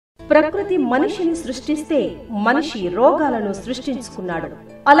ప్రకృతి మనిషిని సృష్టిస్తే మనిషి రోగాలను సృష్టించుకున్నాడు.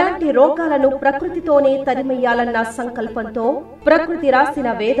 అలాంటి రోగాలను ప్రకృతితోనే తరిమెయ్యాలన్న సంకల్పంతో ప్రకృతి రాసిన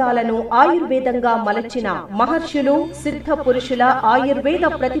వేదాలను ఆయుర్వేదంగా మలచిన మహర్షులు, సిద్ధ పురుషుల, ఆయుర్వేద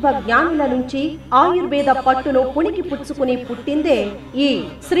ప్రతిభ జ్ఞానుల నుంచి ఆయుర్వేద పట్టును పుణికి పుచ్చుకుని పుట్టిందే ఈ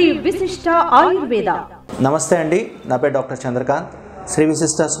శ్రీ విశిష్ట ఆయుర్వేద. నమస్తే అండి, నా పేరు డాక్టర్ చంద్రకాంత్, శ్రీ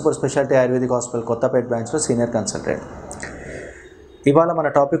విశిష్ట super speciality ayurvedic hospital Kothapet బ్రాంచ్లో సీనియర్ కన్సల్టెంట్. ఇవాళ మన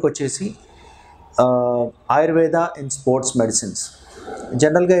టాపిక్ వచ్చేసి ఆయుర్వేద ఇన్ స్పోర్ట్స్ మెడిసిన్స్.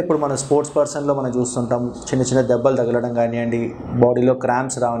 జనరల్గా ఇప్పుడు మన స్పోర్ట్స్ పర్సన్లో మనం చూస్తుంటాం, చిన్న చిన్న దెబ్బలు తగలడం కానివ్వండి, బాడీలో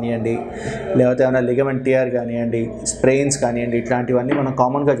క్రాంప్స్ రానివ్వండి, లేకపోతే ఏమైనా లిగమెంట్ టియర్ కానివ్వండి, స్ప్రెయిన్స్ కానివ్వండి, ఇట్లాంటివన్నీ మనం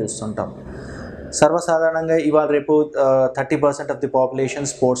కామన్గా చూస్తుంటాం. సర్వసాధారణంగా ఇవాళ రేపు 30% ఆఫ్ ది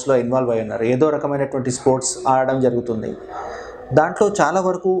పాపులేషన్ స్పోర్ట్స్లో ఇన్వాల్వ్ అయి ఉన్నారు. ఏదో రకమైనటువంటి స్పోర్ట్స్ ఆడడం జరుగుతుంది. దాంట్లో చాలా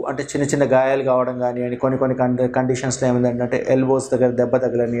వరకు అంటే చిన్న చిన్న గాయాలు కావడం కానివ్వండి, కొన్ని కండిషన్స్లో ఏమైందంటే ఎల్బోస్ దగ్గర దెబ్బ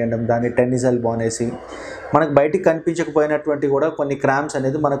తగలనియడం, దాన్ని టెన్నిస్ ఎల్బో అనేసి మనకు బయటికి కనిపించకపోయినటువంటి కూడా కొన్ని క్రాంప్స్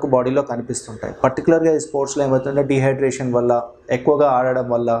అనేది మనకు బాడీలో కనిపిస్తుంటాయి. పర్టికులర్గా ఈ స్పోర్ట్స్లో ఏమవుతుందంటే డిహైడ్రేషన్ వల్ల, ఎక్కువగా ఆడడం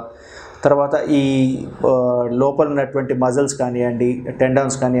వల్ల, తర్వాత ఈ లోపల ఉన్నటువంటి మజిల్స్ కానివ్వండి,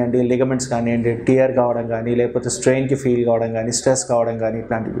 టెండన్స్ కానివ్వండి, లిగమెంట్స్ కానివ్వండి, టియర్ కావడం కానీ, లేకపోతే స్ట్రెయిన్కి ఫీల్ కావడం కానీ, స్ట్రెస్ కావడం కానీ,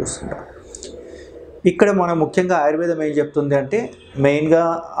 ఇట్లాంటివి చూస్తుంటాం. ఇక్కడ మనం ముఖ్యంగా ఆయుర్వేదం ఏం చెప్తుంది అంటే మెయిన్గా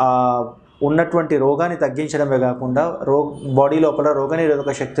ఉన్నటువంటి రోగాన్ని తగ్గించడమే కాకుండా బాడీ లోపల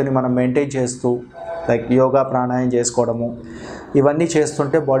రోగనిరోధక శక్తిని మనం మెయింటైన్ చేస్తూ లైక్ యోగా, ప్రాణాయామం చేసుకోవడము, ఇవన్నీ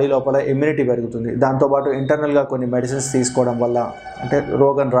చేస్తుంటే బాడీ లోపల ఇమ్యూనిటీ పెరుగుతుంది. దాంతోపాటు ఇంటర్నల్గా కొన్ని మెడిసిన్స్ తీసుకోవడం వల్ల అంటే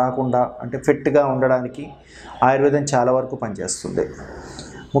రోగం రాకుండా అంటే ఫిట్గా ఉండడానికి ఆయుర్వేదం చాలా వరకు పనిచేస్తుంది.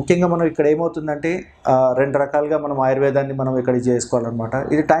 ముఖ్యంగా మనం ఇక్కడ ఏమవుతుందంటే రెండు రకాలుగా మనం ఆయుర్వేదాన్ని మనం ఇక్కడ చేసుకోవాలన్నమాట.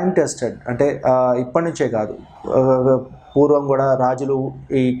 ఇది టైం టెస్టెడ్, అంటే ఇప్పటి నుంచే కాదు, పూర్వం కూడా రాజులు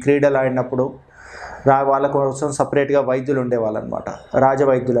ఈ క్రీడలు ఆడినప్పుడు వాళ్ళ కోసం సపరేట్గా వైద్యులు ఉండేవాళ్ళు అనమాట,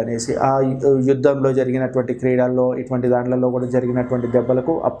 రాజవైద్యులు అనేసి. ఆ యుద్ధంలో జరిగినటువంటి క్రీడల్లో ఇటువంటి దాంట్లో కూడా జరిగినటువంటి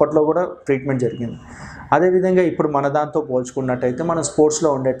దెబ్బలకు అప్పట్లో కూడా ట్రీట్మెంట్ జరిగింది. అదేవిధంగా ఇప్పుడు మన దాంతో పోల్చుకున్నట్టయితే మన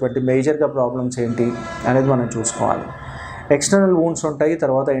స్పోర్ట్స్లో ఉండేటువంటి మేజర్గా ప్రాబ్లమ్స్ ఏంటి అనేది మనం చూసుకోవాలి. ఎక్స్టర్నల్ వూండ్స్ ఉంటాయి,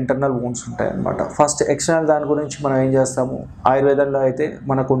 తర్వాత ఇంటర్నల్ వూండ్స్ ఉంటాయి అన్నమాట. ఫస్ట్ ఎక్స్టర్నల్ దాని గురించి మనం ఏం చేస్తాము, ఆయుర్వేదంలో అయితే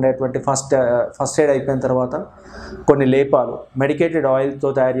మనకు ఉండేటువంటి ఫస్ట్ ఎయిడ్ అయిపోయిన తర్వాత కొన్ని లేపాలు, మెడికేటెడ్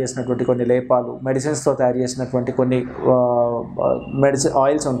ఆయిల్తో తయారు చేసినటువంటి కొన్ని లేపాలు, మెడిసిన్స్తో తయారు చేసినటువంటి కొన్ని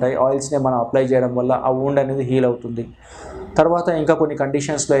ఆయిల్స్ ఉంటాయి. ఆయిల్స్ని మనం అప్లై చేయడం వల్ల ఆ వూండ్ అనేది హీల్ అవుతుంది. తర్వాత ఇంకా కొన్ని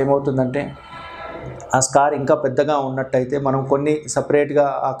కండిషన్స్లో ఏమవుతుందంటే ఆ స్కార్ ఇంకా పెద్దగా ఉన్నట్టయితే మనం కొన్ని సపరేట్గా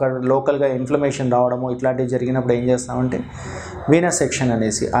అక్కడ లోకల్గా ఇన్ఫ్లమేషన్ రావడము ఇట్లాంటివి జరిగినప్పుడు ఏం చేస్తామంటే వీనస్ సెక్షన్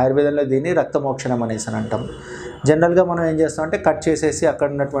అనేసి, ఆయుర్వేదంలో దీన్ని రక్తమోక్షణం అనేసి అని అంటాం. జనరల్గా మనం ఏం చేస్తామంటే కట్ చేసేసి అక్కడ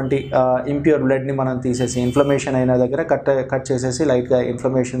ఉన్నటువంటి ఇంప్యూర్ బ్లడ్ని మనం తీసేసి, ఇన్ఫ్లమేషన్ అయిన దగ్గర కట్ చేసేసి లైట్గా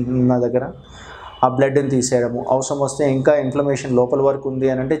ఇన్ఫ్లమేషన్ ఉన్న దగ్గర ఆ బ్లడ్ని తీసేయడము, అవసరం వస్తే ఇంకా ఇన్ఫ్లమేషన్ లోపల వరకు ఉంది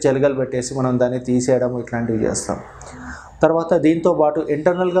అని అంటే జలగలు పెట్టేసి మనం దాన్ని తీసేయడము, ఇట్లాంటివి చేస్తాం. తర్వాత దీంతో పాటు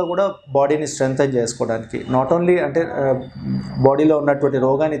ఇంటర్నల్గా కూడా బాడీని స్ట్రెంగ్తన్ చేసుకోవడానికి, నాట్ ఓన్లీ అంటే బాడీలో ఉన్నటువంటి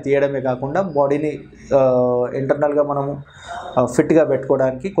రోగాన్ని తీయడమే కాకుండా బాడీని ఇంటర్నల్గా మనము ఫిట్గా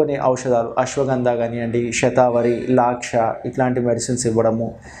పెట్టుకోవడానికి కొన్ని ఔషధాలు, అశ్వగంధ కానివ్వండి, శతావరి, లాక్ష, ఇట్లాంటి మెడిసిన్స్ ఇవ్వడము,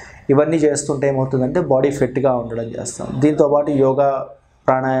 ఇవన్నీ చేస్తుంటే ఏమవుతుందంటే బాడీ ఫిట్గా ఉండడం చేస్తాం. దీంతోపాటు యోగా,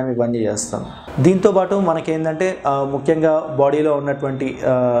 ప్రాణాయామం ఇవన్నీ చేస్తాం. దీంతోపాటు మనకేంటంటే ముఖ్యంగా బాడీలో ఉన్నటువంటి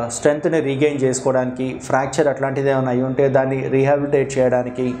స్ట్రెంగ్త్ని రీగెయిన్ చేసుకోవడానికి, ఫ్రాక్చర్ అట్లాంటిది ఏమైనా అయి ఉంటే దాన్ని రీహాబిలిటేట్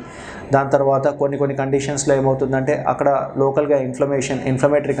చేయడానికి, దాని తర్వాత కొన్ని కండిషన్స్లో ఏమవుతుందంటే అక్కడ లోకల్గా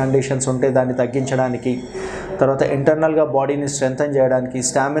ఇన్ఫ్లమేటరీ కండిషన్స్ ఉంటే దాన్ని తగ్గించడానికి, తర్వాత ఇంటర్నల్గా బాడీని స్ట్రెంగ్తన్ చేయడానికి,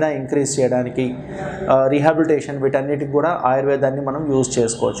 స్టామినా ఇంక్రీజ్ చేయడానికి, రీహాబిలిటేషన్, వీటన్నిటికి కూడా ఆయుర్వేదాన్ని మనం యూజ్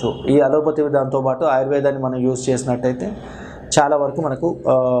చేసుకోవచ్చు. ఈ అలోపతి దాంతోపాటు ఆయుర్వేదాన్ని మనం యూజ్ చేసినట్టయితే చాలా వరకు మనకు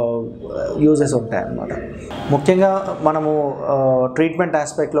యూజెస్ ఉంటాయి అన్నమాట. ముఖ్యంగా మనము ట్రీట్మెంట్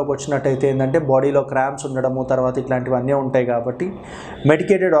ఆస్పెక్ట్లోకి వచ్చినట్టయితే ఏంటంటే బాడీలో క్రాంప్స్ ఉండడము, తర్వాత ఇట్లాంటివన్నీ ఉంటాయి కాబట్టి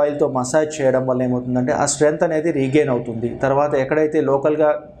మెడికేటెడ్ ఆయిల్తో మసాజ్ చేయడం వల్ల ఏమవుతుందంటే ఆ స్ట్రెంగ్త్ అనేది రీగెయిన్ అవుతుంది. తర్వాత ఎక్కడైతే లోకల్గా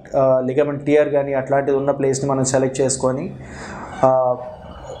లిగమెంట్ టియర్ కానీ అట్లాంటిది ఉన్న ప్లేస్ని మనం సెలెక్ట్ చేసుకొని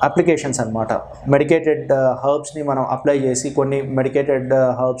అప్లికేషన్స్ అనమాట, మెడికేటెడ్ హర్బ్స్ని మనం అప్లై చేసి కొన్ని మెడికేటెడ్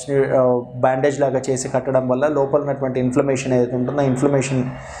హర్బ్స్ని బ్యాండేజ్ లాగా చేసి కట్టడం వల్ల లోపల ఉన్నటువంటి ఇన్ఫ్లమేషన్ ఏదైతే ఉంటుందో ఇన్ఫ్లమేషన్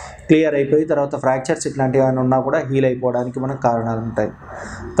క్లియర్ అయిపోయి తర్వాత ఫ్రాక్చర్స్ ఇట్లాంటివి ఏమైనా ఉన్నా కూడా హీల్ అయిపోవడానికి మనకు కారణాలు ఉంటాయి.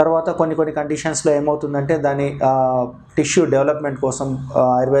 తర్వాత కొన్ని కండిషన్స్లో ఏమవుతుందంటే దాని టిష్యూ డెవలప్మెంట్ కోసం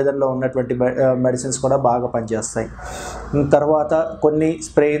ఆయుర్వేదంలో ఉన్నటువంటి మెడిసిన్స్ కూడా బాగా పనిచేస్తాయి. తర్వాత కొన్ని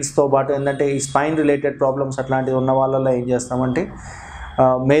స్ప్రెయిన్స్తో పాటు ఏంటంటే ఈ స్పైన్ రిలేటెడ్ ప్రాబ్లమ్స్ అట్లాంటివి ఉన్న వాళ్ళలో ఏం చేస్తామంటే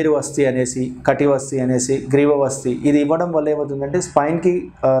మేరువస్తి అనేసి, కటివస్తి అనేసి, గ్రీవవస్తి, ఇది ఇవ్వడం వల్ల ఏమవుతుందంటే స్పైన్కి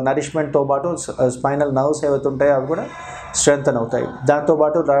నరిష్మెంట్తో పాటు స్పైనల్ నర్వ్స్ ఏవైతే ఉంటాయో అవి కూడా స్ట్రెంగ్తన్ అవుతాయి.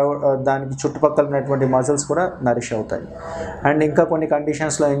 దాంతోపాటు దానికి చుట్టుపక్కల ఉన్నటువంటి మజిల్స్ కూడా నరిష్ అవుతాయి. అండ్ ఇంకా కొన్ని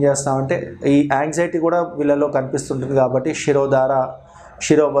కండిషన్స్లో ఏం చేస్తామంటే ఈ యాంగ్జైటీ కూడా వీళ్ళలో కనిపిస్తుంటుంది కాబట్టి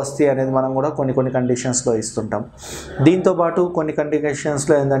శిరోబస్తి అనేది మనం కూడా కొన్ని కండిషన్స్లో ఇస్తుంటాం. దీంతోపాటు కొన్ని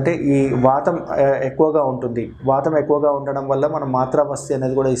కండిషన్స్లో ఏంటంటే ఈ వాతం ఎక్కువగా ఉంటుంది. వాతం ఎక్కువగా ఉండడం వల్ల మనం మాత్రాబస్తి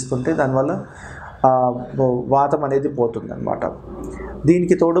అనేది కూడా ఇస్తుంటే దానివల్ల వాతం అనేది పోతుంది అన్నమాట.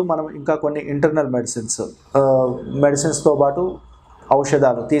 దీనికి తోడు మనం ఇంకా కొన్ని ఇంటర్నల్ మెడిసిన్స్తో పాటు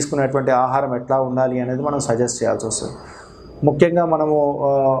ఔషధాలు తీసుకునేటువంటి ఆహారం ఎట్లా ఉండాలి అనేది మనం సజెస్ట్ చేయాల్సి వస్తుంది. ముఖ్యంగా మనము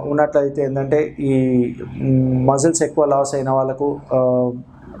ఉన్నట్లయితే ఏంటంటే ఈ మజిల్స్ ఎక్కువ లాస్ అయిన వాళ్ళకు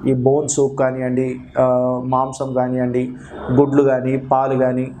ఈ బోన్ సూప్ కానివ్వండి, మాంసం కానివ్వండి, గుడ్లు కానీ, పాలు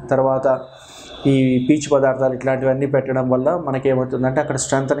కానీ, తర్వాత ఈ పీచు పదార్థాలు ఇట్లాంటివన్నీ పెట్టడం వల్ల మనకేమవుతుందంటే అక్కడ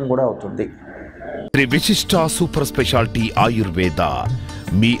స్ట్రెంథనింగ్ కూడా అవుతుంది. శ్రీ విశిష్ట సూపర్ స్పెషాలిటీ ఆయుర్వేద,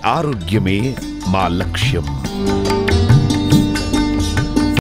 మీ ఆరోగ్యమే మా లక్ష్యం.